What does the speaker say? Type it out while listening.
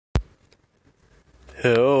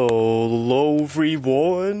Hello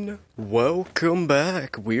everyone, welcome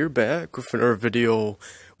back. We're back with another video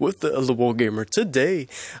with the Elderworld Gamer. Today,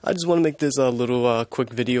 I just want to make this a little quick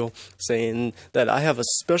video saying that I have a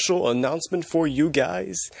special announcement for you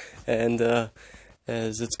guys, and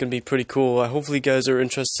as it's gonna be pretty cool. Hopefully you guys are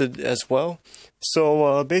interested as well.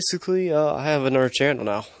 So basically, I have another channel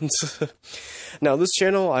now. Now this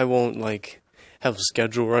channel, I won't have a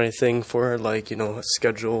schedule or anything for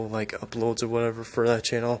schedule uploads or whatever for that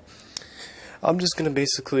channel. I'm just gonna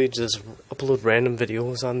basically just upload random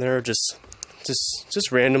videos on there, just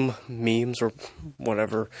random memes or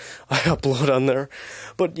whatever I upload on there.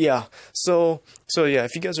 But yeah, so yeah,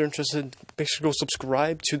 if you guys are interested, make sure to go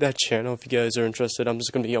subscribe to that channel if you guys are interested. I'm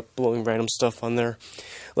just gonna be uploading random stuff on there.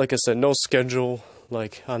 Like I said, no schedule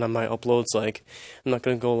on my uploads. I'm not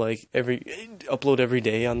gonna go upload every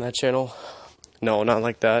day on that channel. No, not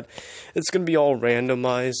like that. It's gonna be all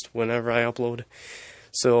randomized whenever I upload.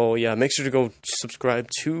 So yeah, make sure to go subscribe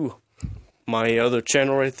to my other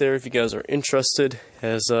channel right there if you guys are interested.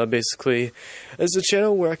 As basically, as a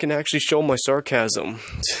channel where I can actually show my sarcasm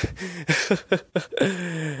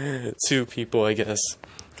to people, I guess,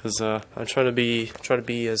 because I'm trying to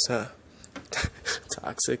be as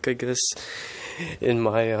toxic, I guess, in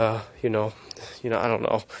my I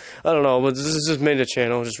don't know, but this is just made a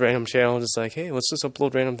channel, just random channel, just like, hey, let's just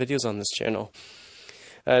upload random videos on this channel.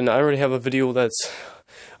 And I already have a video that's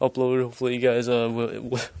uploaded. Hopefully you guys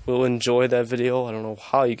will enjoy that video. I don't know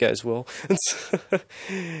how you guys will.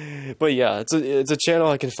 But yeah, it's a channel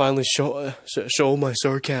I can finally show my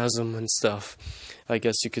sarcasm and stuff, I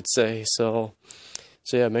guess you could say. So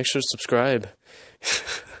yeah, make sure to subscribe.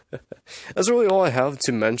 That's really all I have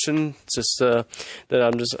to mention. Just that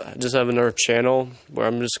I'm just have another channel where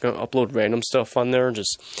I'm just gonna upload random stuff on there,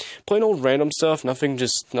 just plain old random stuff. Nothing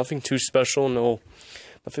too special.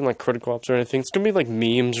 Nothing like Critical Ops or anything. It's gonna be like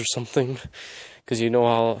memes or something. Because you know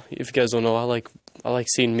how, if you guys don't know, I like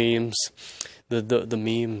seeing memes. The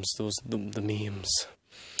memes, the memes,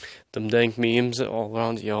 them dank memes all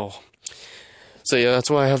around, yo. So yeah, that's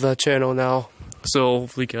why I have that channel now. So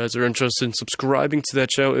hopefully you guys are interested in subscribing to that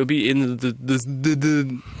channel. It'll be in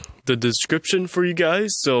the description for you guys.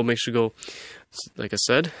 So make sure to go, like I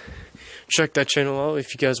said, check that channel out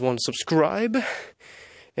if you guys want to subscribe.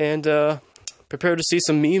 And prepare to see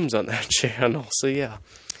some memes on that channel. So yeah.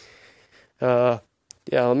 Yeah,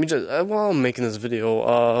 let me just, while I'm making this video,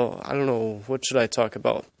 I don't know, what should I talk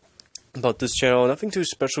about this channel? Nothing too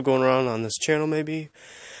special going around on this channel, maybe.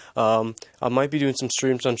 I might be doing some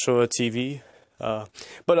streams on Showa TV.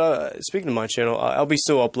 But speaking of my channel, I'll be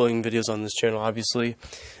still uploading videos on this channel, obviously.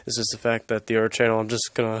 It's just the fact that the other channel, I'm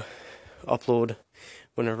just gonna upload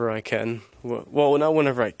whenever I can. Well, not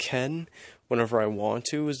whenever I can, whenever I want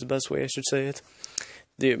to is the best way I should say it.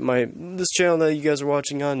 This channel that you guys are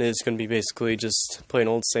watching on is gonna be basically just plain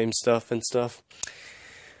old same stuff and stuff.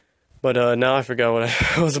 But now I forgot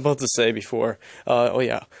what I was about to say before. Oh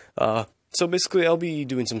yeah. So basically, I'll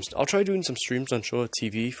try doing some streams on Showa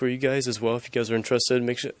TV for you guys as well. If you guys are interested,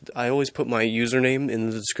 make sure I always put my username in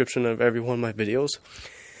the description of every one of my videos.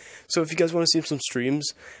 So if you guys want to see some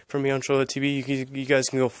streams from me on Showa TV, you guys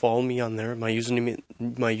can go follow me on there. My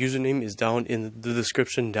username is down in the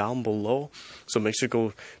description down below. So make sure to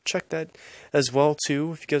go check that as well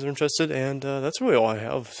too if you guys are interested. And that's really all I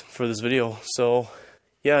have for this video. So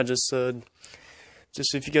yeah, just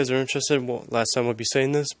if you guys are interested, well, last time I'd be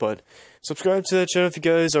saying this, but subscribe to that channel if you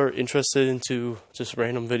guys are interested into just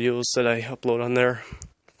random videos that I upload on there.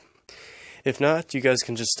 If not, you guys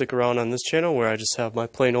can just stick around on this channel where I just have my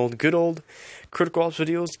plain old, good old Critical Ops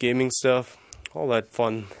videos, gaming stuff, all that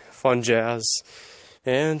fun jazz.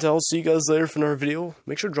 And I'll see you guys later for another video.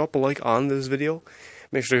 Make sure to drop a like on this video.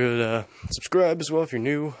 Make sure to subscribe as well if you're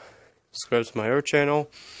new. Subscribe to my other channel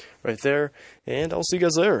right there. And I'll see you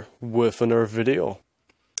guys later with another video.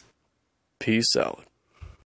 Peace out.